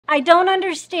I don't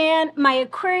understand. My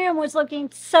aquarium was looking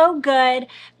so good.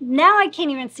 Now I can't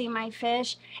even see my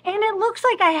fish. And it looks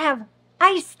like I have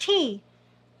iced tea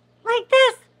like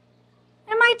this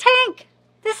in my tank.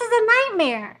 This is a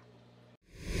nightmare.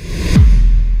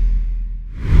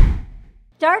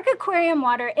 Dark aquarium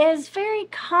water is very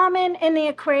common in the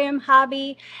aquarium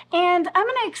hobby, and I'm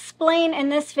going to explain in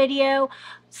this video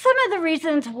some of the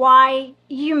reasons why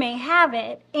you may have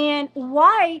it and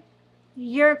why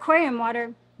your aquarium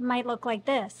water might look like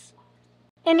this.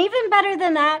 And even better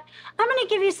than that, I'm going to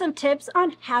give you some tips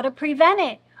on how to prevent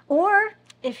it. Or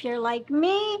if you're like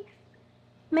me,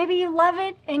 maybe you love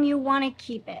it and you want to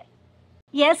keep it.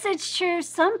 Yes, it's true.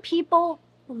 Some people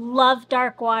love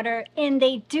dark water and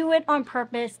they do it on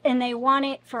purpose and they want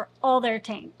it for all their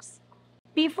tanks.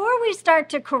 Before we start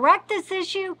to correct this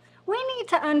issue, we need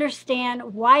to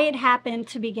understand why it happened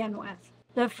to begin with.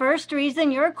 The first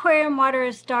reason your aquarium water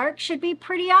is dark should be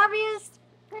pretty obvious.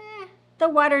 The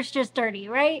water's just dirty,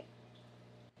 right?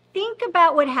 Think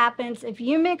about what happens if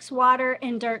you mix water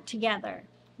and dirt together.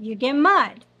 You get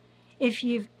mud. If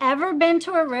you've ever been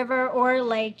to a river or a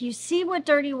lake, you see what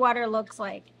dirty water looks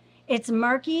like. It's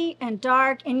murky and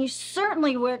dark, and you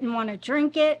certainly wouldn't want to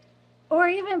drink it or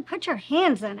even put your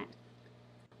hands in it.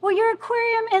 Well, your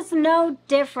aquarium is no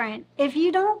different. If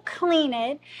you don't clean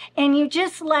it and you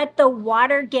just let the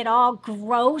water get all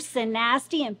gross and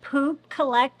nasty and poop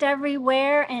collect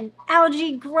everywhere and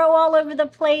algae grow all over the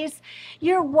place,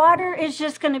 your water is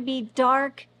just going to be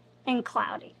dark and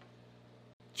cloudy.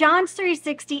 John's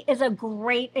 360 is a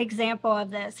great example of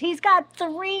this. He's got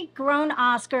 3 grown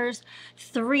Oscars,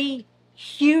 3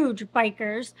 huge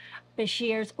bikers,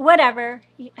 Bashirs, whatever,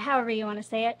 however you want to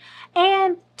say it,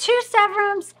 and 2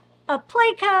 Severums, a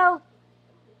Placo.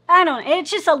 I don't know, it's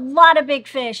just a lot of big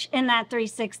fish in that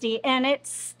 360, and it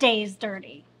stays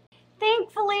dirty.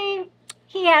 Thankfully,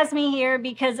 he has me here,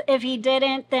 because if he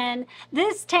didn't, then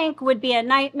this tank would be a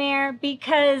nightmare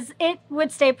because it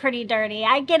would stay pretty dirty.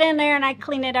 I get in there and I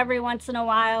clean it every once in a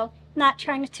while. Not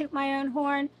trying to toot my own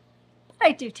horn, but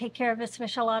I do take care of his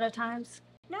fish a lot of times.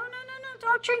 No,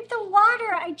 don't drink the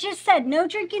water. I just said no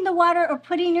drinking the water or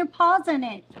putting your paws in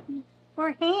it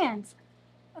or hands.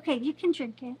 Okay, you can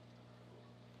drink it.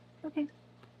 Okay.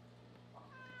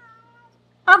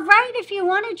 All right, if you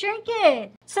want to drink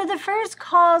it. So the first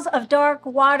cause of dark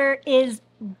water is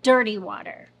dirty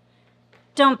water.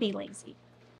 Don't be lazy.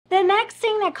 The next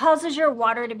thing that causes your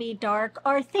water to be dark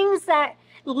are things that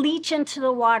leach into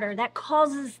the water that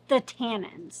causes the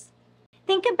tannins.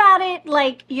 Think about it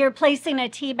like you're placing a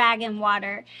tea bag in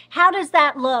water. How does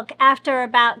that look after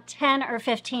about 10 or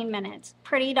 15 minutes?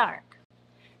 Pretty dark.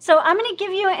 So I'm going to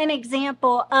give you an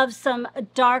example of some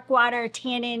dark water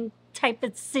tannin type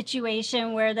of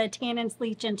situation where the tannins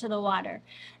leach into the water.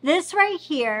 This right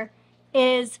here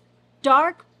is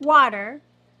dark water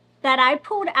that I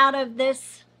pulled out of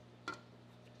this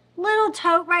little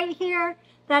tote right here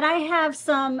that I have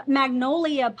some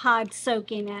magnolia pods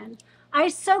soaking in. I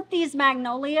soak these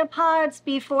magnolia pods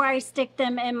before I stick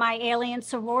them in my alien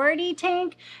sorority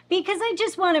tank because I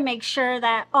just want to make sure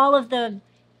that all of the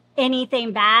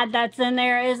anything bad that's in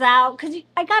there is out, because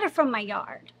I got it from my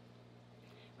yard.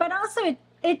 But also,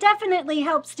 it definitely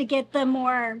helps to get the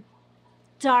more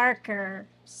darker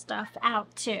stuff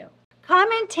out too.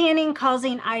 Common tanning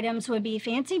causing items would be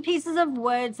fancy pieces of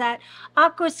wood that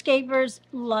aquascapers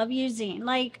love using,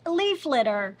 like leaf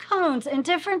litter, cones, and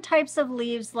different types of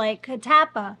leaves like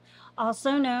catappa,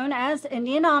 also known as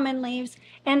Indian almond leaves,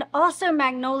 and also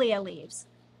magnolia leaves.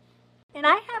 And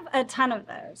I have a ton of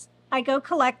those. I go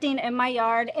collecting in my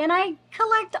yard, and I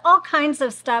collect all kinds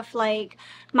of stuff like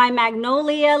my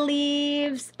magnolia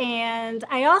leaves, and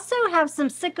I also have some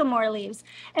sycamore leaves.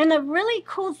 And the really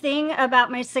cool thing about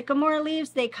my sycamore leaves,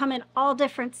 they come in all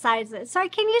different sizes. So I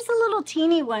can use the little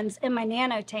teeny ones in my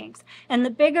nano tanks, and the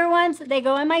bigger ones, they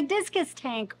go in my discus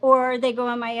tank or they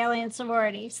go in my alien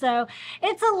sorority. So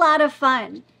it's a lot of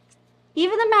fun.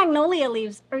 Even the magnolia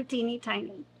leaves are teeny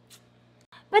tiny.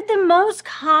 But the most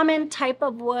common type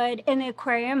of wood in the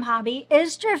aquarium hobby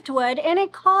is driftwood, and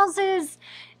it causes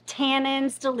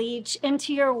tannins to leach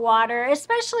into your water,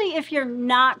 especially if you're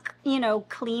not,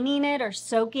 cleaning it or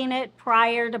soaking it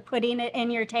prior to putting it in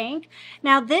your tank.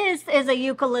 Now, this is a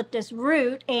eucalyptus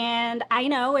root, and I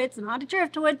know it's not a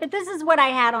driftwood, but this is what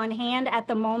I had on hand at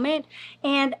the moment,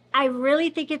 and I really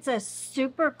think it's a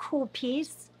super cool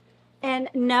piece. And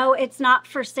no, it's not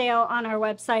for sale on our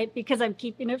website because I'm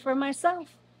keeping it for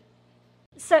myself.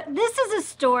 So this is a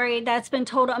story that's been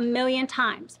told a million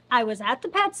times. I was at the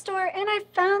pet store and I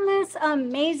found this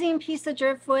amazing piece of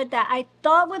driftwood that I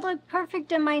thought would look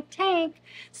perfect in my tank.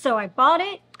 So I bought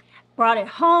it, brought it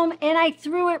home, and I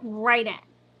threw it right in.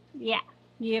 Yeah,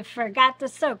 you forgot to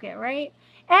soak it, right?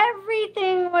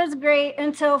 Everything was great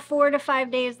until 4 to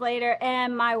 5 days later,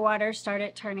 and my water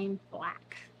started turning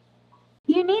black.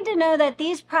 You need to know that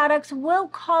these products will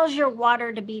cause your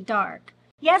water to be dark.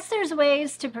 Yes, there's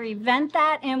ways to prevent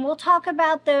that, and we'll talk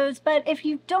about those, but if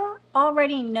you don't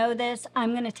already know this,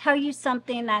 I'm going to tell you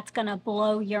something that's going to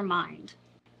blow your mind.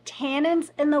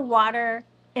 Tannins in the water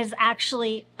is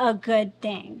actually a good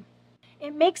thing.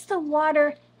 It makes the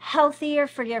water healthier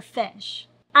for your fish.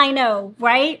 I know,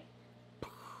 right?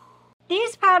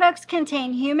 These products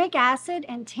contain humic acid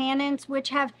and tannins, which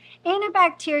have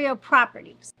antibacterial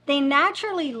properties. They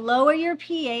naturally lower your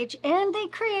pH and they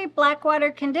create black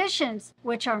water conditions,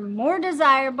 which are more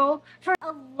desirable for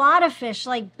a lot of fish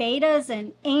like betas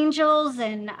and angels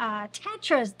and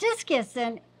tetras, discus,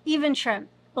 and even shrimp.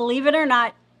 Believe it or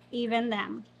not, even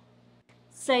them.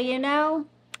 So you know,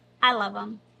 I love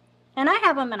them. And I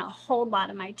have them in a whole lot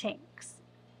of my tanks.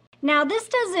 Now, this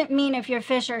doesn't mean if your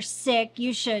fish are sick,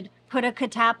 you should put a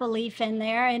catappa leaf in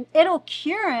there and it'll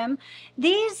cure them.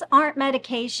 These aren't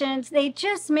medications. They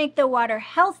just make the water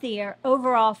healthier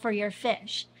overall for your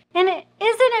fish. And isn't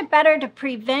it better to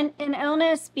prevent an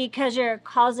illness because you're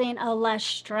causing a less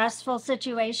stressful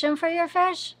situation for your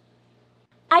fish?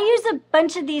 I use a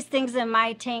bunch of these things in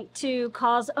my tank to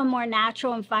cause a more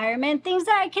natural environment, things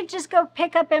that I could just go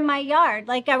pick up in my yard.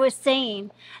 Like I was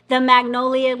saying, the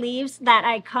magnolia leaves that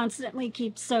I constantly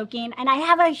keep soaking, and I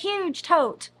have a huge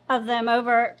tote of them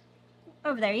over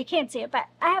there. You can't see it, but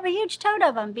I have a huge tote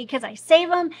of them because I save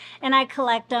them and I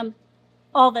collect them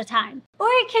all the time. Or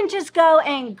I can just go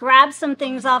and grab some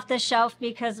things off the shelf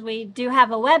because we do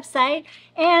have a website,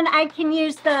 and I can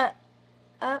use the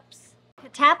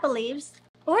catappa leaves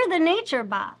or the nature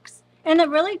box. And the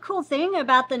really cool thing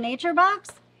about the nature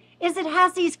box is it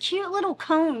has these cute little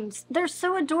cones. They're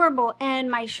so adorable, and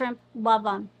my shrimp love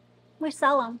them. We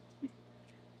sell them,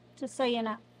 just so you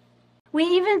know. We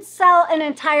even sell an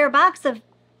entire box of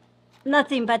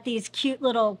nothing but these cute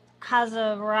little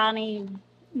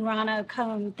Rana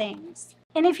cone things.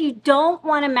 And if you don't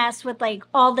want to mess with like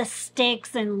all the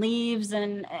sticks and leaves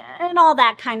and all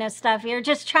that kind of stuff, you're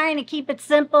just trying to keep it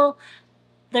simple,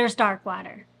 there's dark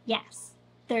water. Yes,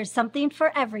 there's something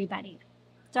for everybody.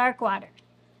 Dark water.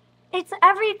 It's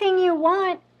everything you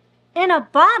want in a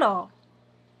bottle.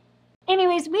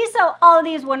 Anyways, we sell all of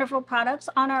these wonderful products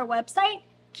on our website,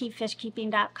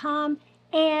 keepfishkeeping.com.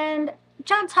 And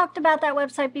John talked about that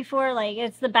website before, like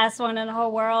it's the best one in the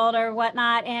whole world or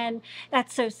whatnot. And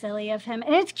that's so silly of him.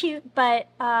 And it's cute, but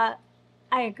I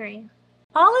agree.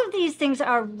 All of these things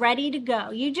are ready to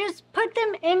go. You just put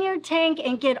them in your tank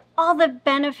and get all the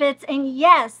benefits. And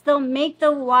yes, they'll make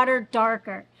the water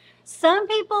darker. Some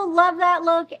people love that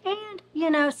look, and you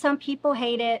know, some people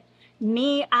hate it.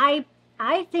 Me, I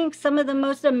think some of the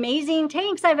most amazing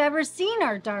tanks I've ever seen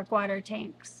are dark water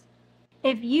tanks.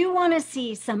 If you want to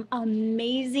see some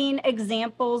amazing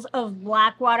examples of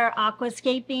black water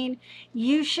aquascaping,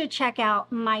 you should check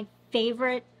out my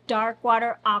favorite dark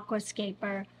water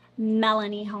aquascaper,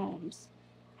 Melanie Holmes.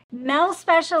 Mel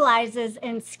specializes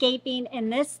in scaping in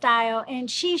this style,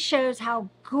 and she shows how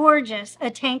gorgeous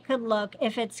a tank could look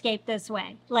if it's scaped this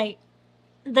way. Like,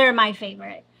 they're my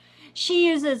favorite. She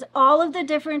uses all of the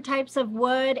different types of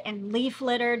wood and leaf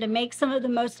litter to make some of the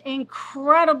most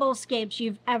incredible scapes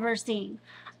you've ever seen.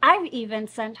 I've even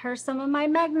sent her some of my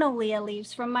magnolia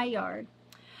leaves from my yard.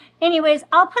 Anyways,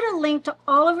 I'll put a link to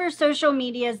all of her social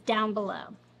medias down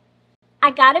below. I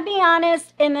gotta be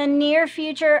honest, in the near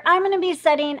future, I'm gonna be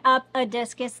setting up a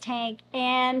discus tank,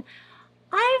 and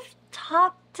I've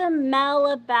talked to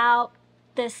Mel about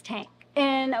this tank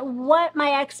and what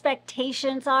my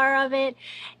expectations are of it,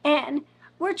 and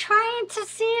we're trying to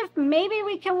see if maybe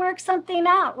we can work something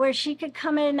out where she could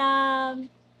come and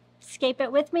scape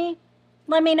it with me.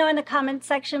 Let me know in the comment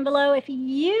section below if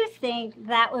you think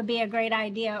that would be a great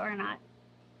idea or not.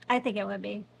 I think it would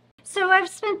be. So I've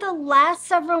spent the last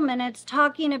several minutes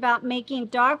talking about making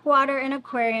dark water in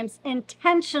aquariums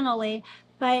intentionally,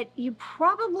 but you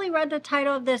probably read the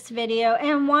title of this video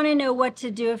and want to know what to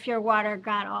do if your water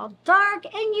got all dark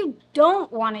and you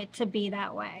don't want it to be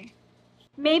that way.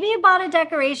 Maybe you bought a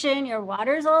decoration, your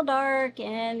water's all dark,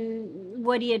 and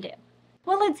what do you do?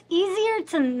 Well, it's easier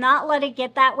to not let it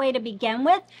get that way to begin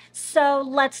with, so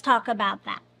let's talk about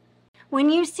that. When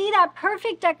you see that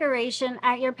perfect decoration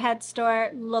at your pet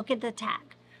store, look at the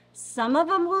tag. Some of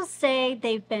them will say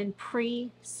they've been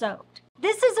pre-soaked.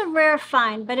 This is a rare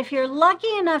find, but if you're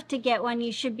lucky enough to get one,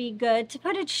 you should be good to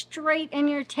put it straight in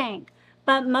your tank.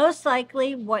 But most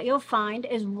likely what you'll find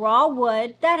is raw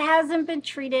wood that hasn't been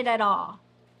treated at all.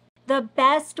 The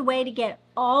best way to get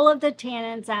all of the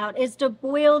tannins out is to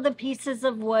boil the pieces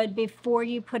of wood before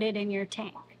you put it in your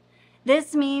tank.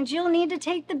 This means you'll need to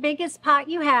take the biggest pot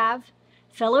you have,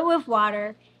 fill it with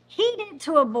water, heat it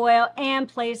to a boil, and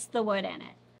place the wood in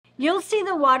it. You'll see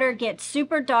the water get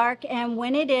super dark, and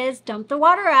when it is, dump the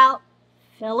water out,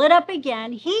 fill it up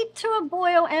again, heat to a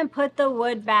boil, and put the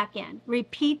wood back in.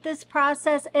 Repeat this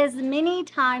process as many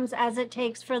times as it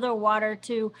takes for the water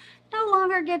to no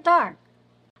longer get dark.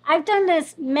 I've done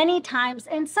this many times,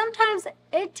 and sometimes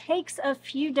it takes a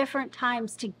few different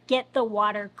times to get the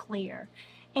water clear.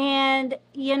 And,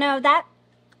 you know,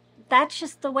 that's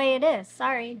just the way it is.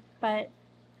 Sorry, but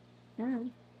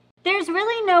there's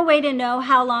really no way to know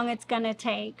how long it's going to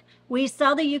take. We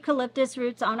sell the eucalyptus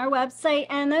roots on our website,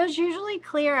 and those usually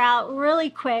clear out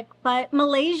really quick, but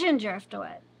Malaysian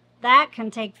driftwood, that can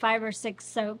take 5 or 6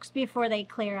 soaks before they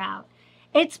clear out.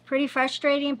 It's pretty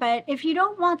frustrating, but if you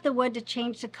don't want the wood to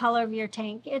change the color of your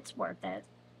tank, it's worth it.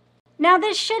 Now,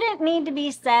 this shouldn't need to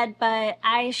be said, but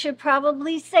I should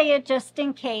probably say it just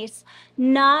in case.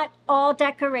 Not all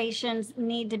decorations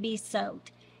need to be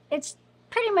soaked. It's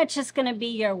pretty much just going to be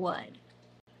your wood.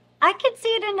 I can see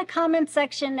it in the comments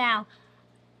section now.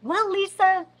 Well,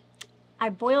 Lisa, I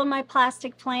boiled my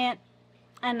plastic plant,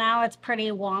 and now it's pretty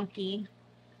wonky.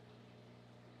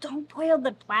 Don't boil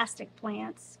the plastic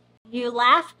plants. You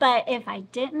laugh, but if I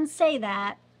didn't say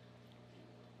that,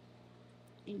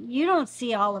 you don't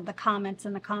see all of the comments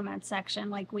in the comment section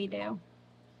like we do.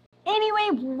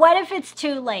 Anyway, what if it's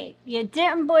too late? You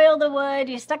didn't boil the wood,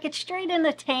 you stuck it straight in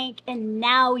the tank, and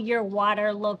now your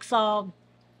water looks all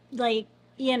like,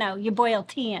 you know, you boiled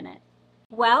tea in it.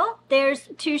 Well, there's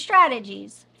 2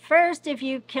 strategies. First, if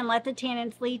you can let the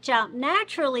tannins leach out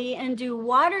naturally and do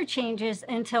water changes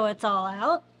until it's all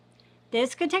out.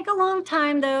 This could take a long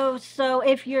time though, so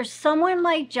if you're someone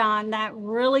like John that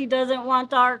really doesn't want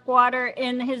dark water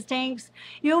in his tanks,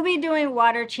 you'll be doing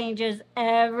water changes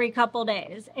every couple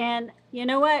days. And you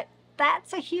know what?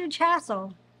 That's a huge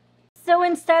hassle. So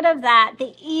instead of that,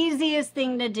 the easiest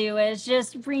thing to do is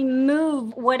just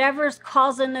remove whatever's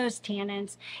causing those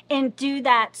tannins and do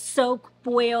that soak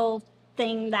boil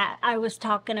thing that I was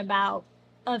talking about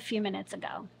a few minutes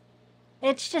ago.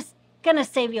 It's just gonna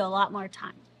save you a lot more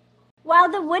time.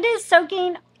 While the wood is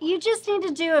soaking, you just need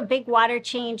to do a big water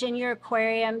change in your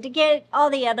aquarium to get all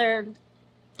the other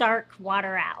dark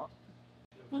water out.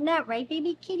 Isn't that right,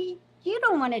 baby kitty? You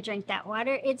don't want to drink that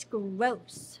water. It's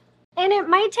gross. And it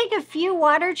might take a few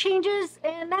water changes,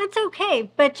 and that's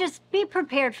okay, but just be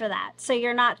prepared for that. So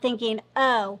you're not thinking,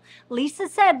 oh, Lisa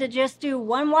said to just do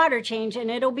 1 water change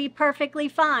and it'll be perfectly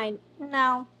fine.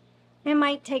 No, it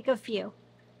might take a few.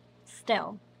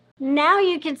 Still. Now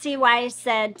you can see why I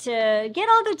said to get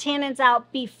all the tannins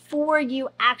out before you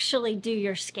actually do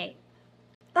your scape.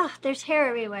 Oh, there's hair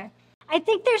everywhere. I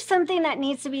think there's something that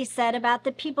needs to be said about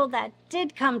the people that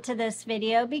did come to this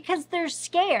video because they're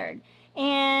scared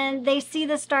and they see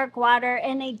this dark water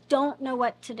and they don't know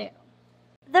what to do.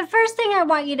 The first thing I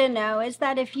want you to know is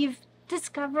that if you've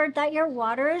discovered that your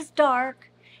water is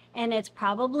dark and it's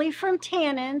probably from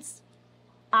tannins,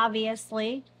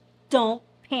 obviously, don't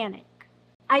panic.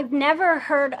 I've never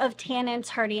heard of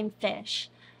tannins hurting fish.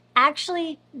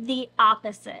 Actually, the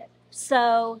opposite.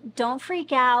 So don't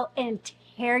freak out and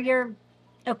tear your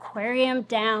aquarium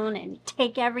down and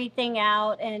take everything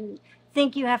out and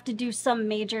think you have to do some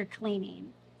major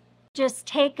cleaning. Just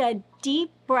take a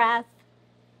deep breath,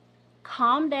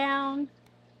 calm down,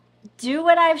 do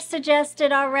what I've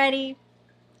suggested already,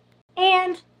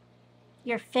 and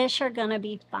your fish are gonna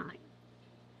be fine.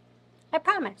 I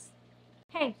promise.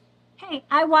 Hey,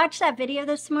 I watched that video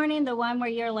this morning, the one where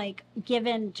you're like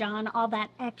giving John all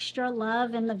that extra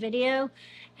love in the video.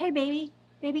 Hey, baby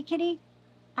kitty,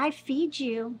 I feed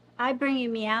you. I bring you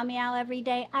meow meow every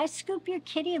day. I scoop your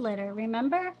kitty litter,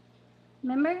 remember?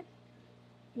 Remember?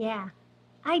 Yeah,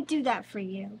 I do that for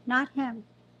you, not him.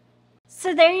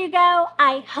 So there you go.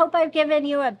 I hope I've given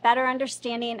you a better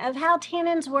understanding of how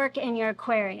tannins work in your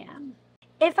aquarium.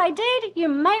 If I did, you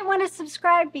might want to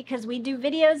subscribe because we do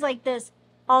videos like this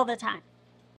all the time.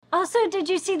 Also, did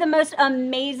you see the most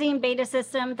amazing beta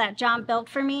system that John built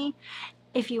for me?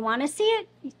 If you want to see it,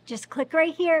 just click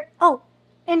right here. Oh,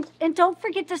 and don't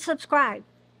forget to subscribe.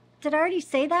 Did I already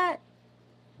say that?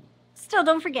 Still,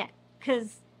 don't forget,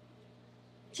 because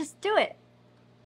just do it.